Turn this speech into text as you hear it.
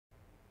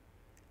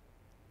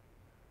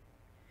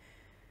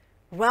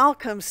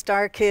Welcome,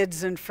 Star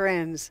Kids and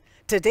friends.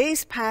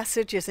 Today's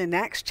passage is in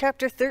Acts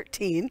chapter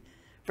 13,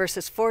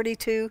 verses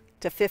 42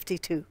 to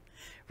 52.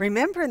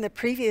 Remember, in the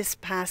previous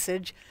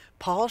passage,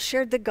 Paul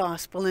shared the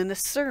gospel in a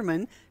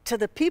sermon to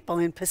the people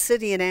in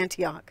Pisidian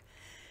Antioch.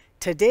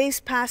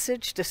 Today's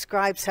passage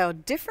describes how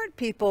different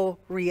people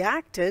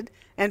reacted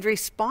and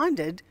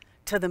responded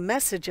to the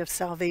message of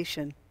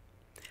salvation.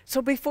 So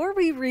before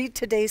we read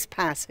today's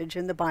passage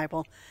in the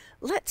Bible,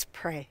 let's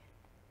pray.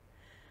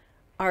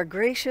 Our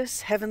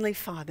gracious Heavenly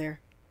Father,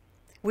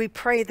 we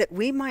pray that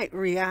we might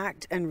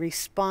react and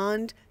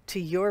respond to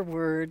your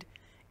word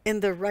in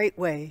the right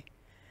way,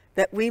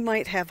 that we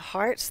might have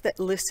hearts that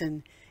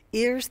listen,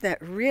 ears that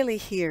really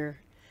hear,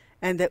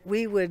 and that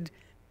we would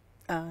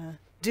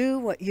do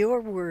what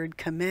your word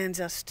commands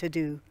us to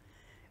do.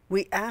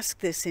 We ask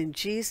this in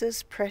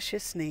Jesus'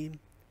 precious name.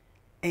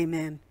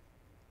 Amen.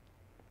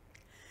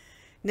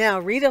 Now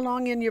read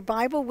along in your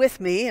Bible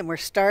with me, and we're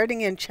starting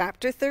in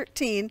chapter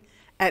 13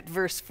 at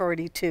verse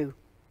 42.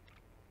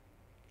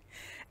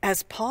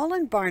 As Paul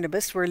and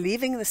Barnabas were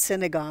leaving the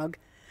synagogue,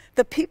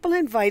 the people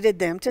invited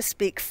them to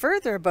speak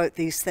further about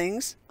these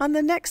things on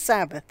the next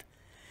Sabbath.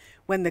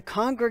 When the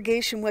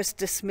congregation was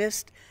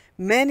dismissed,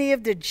 many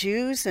of the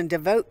Jews and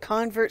devout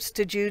converts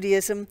to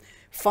Judaism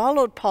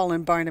followed Paul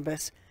and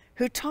Barnabas,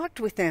 who talked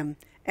with them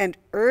and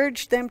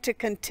urged them to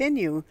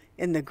continue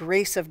in the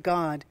grace of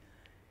God.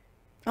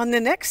 On the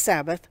next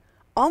Sabbath,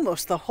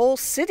 almost the whole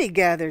city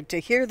gathered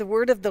to hear the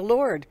word of the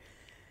Lord.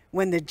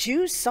 When the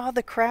Jews saw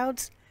the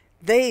crowds,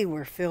 they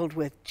were filled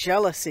with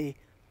jealousy.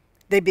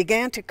 They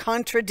began to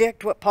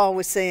contradict what Paul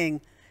was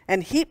saying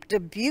and heaped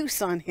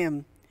abuse on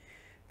him.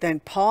 Then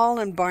Paul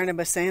and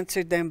Barnabas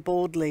answered them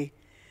boldly,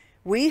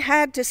 "We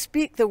had to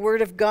speak the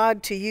word of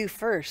God to you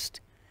first.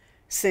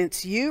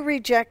 Since you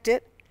reject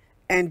it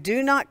and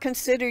do not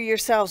consider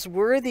yourselves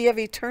worthy of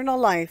eternal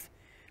life,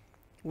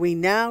 we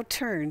now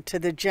turn to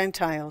the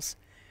Gentiles.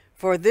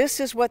 For this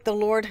is what the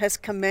Lord has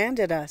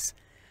commanded us.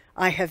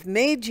 I have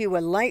made you a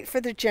light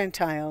for the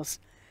Gentiles,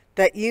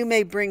 that you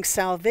may bring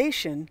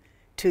salvation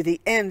to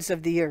the ends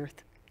of the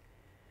earth."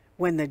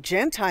 When the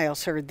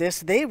Gentiles heard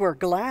this, they were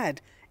glad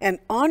and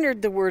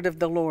honored the word of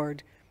the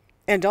Lord,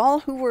 and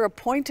all who were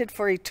appointed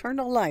for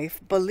eternal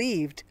life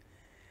believed.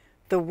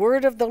 The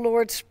word of the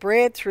Lord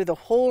spread through the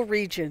whole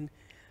region,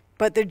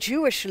 but the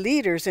Jewish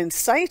leaders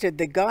incited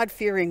the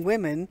God-fearing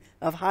women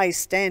of high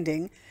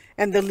standing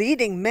and the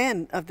leading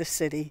men of the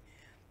city.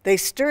 They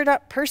stirred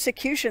up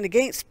persecution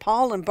against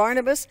Paul and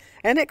Barnabas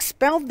and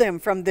expelled them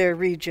from their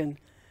region.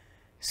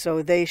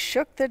 So they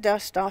shook the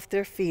dust off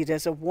their feet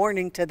as a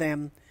warning to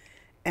them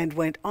and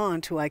went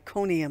on to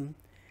Iconium.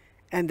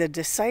 And the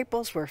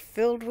disciples were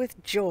filled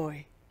with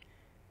joy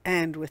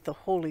and with the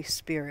Holy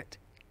Spirit.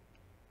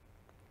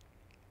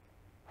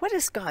 What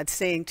is God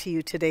saying to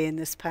you today in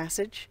this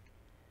passage?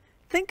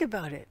 Think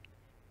about it.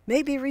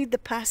 Maybe read the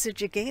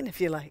passage again if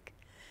you like.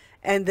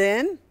 And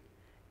then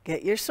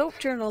get your soap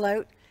journal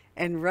out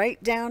and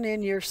write down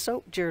in your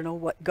soap journal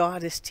what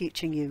God is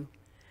teaching you.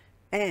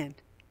 And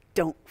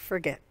don't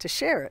forget to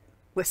share it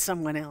with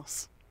someone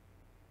else.